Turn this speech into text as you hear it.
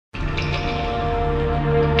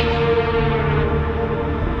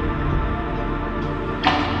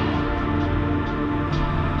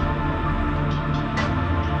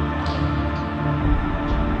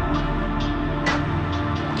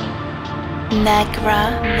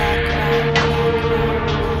Negra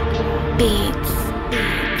Beats.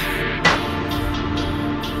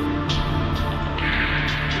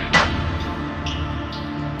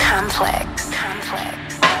 Complex.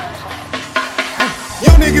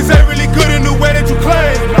 You niggas ain't really good in the way that you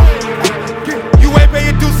claim. You ain't pay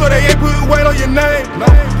your dues, so they ain't putting weight on your name.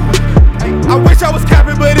 I wish I was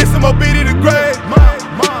capping, but it's some OB to the grave.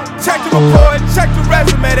 Check the report, check the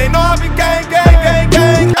resume. They know I be gang.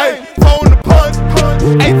 Ay, phone the punch,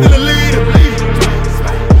 eighth in the leader.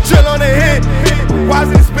 Chill on the hit, wise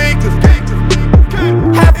in the speakers.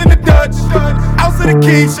 Half in the Dutch, ounce of the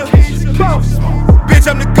Keisha. Bitch,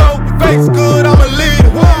 I'm the GOAT, face good, I'm a leader.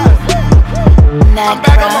 I'm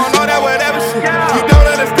back, I'm on all that whatever shit. You don't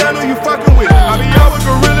understand who you fucking with. I be out with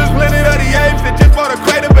gorillas, planet of the apes that just bought a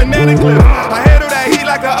crate of banana clips. I handle that heat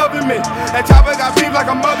like an oven mitt. That chopper got beef like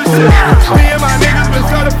a mother shit. Me and my niggas been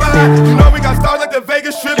certified. You know we got stars like the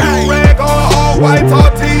Vegas Strip. Rag on, all white,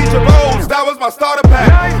 tall tees, your rolls. That was my starter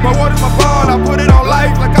pack. My water's my bond, I put it on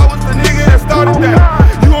life like I was the nigga that started that.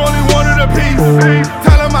 You only wanted a piece.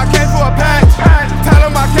 Tell him I came for a patch. Tell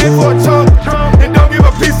him I came for a chunk. And don't give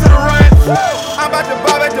a piece to the rent. I'm about to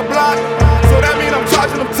bob at the block, so that mean I'm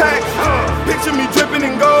charging them tax. Picture me dripping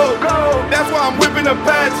in gold, that's why I'm whipping a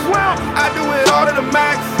patch. I do it all to the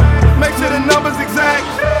max, make sure the numbers exact.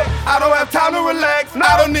 I don't have time to relax,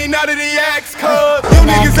 I don't need none of the acts, cause you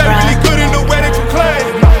niggas ain't really good.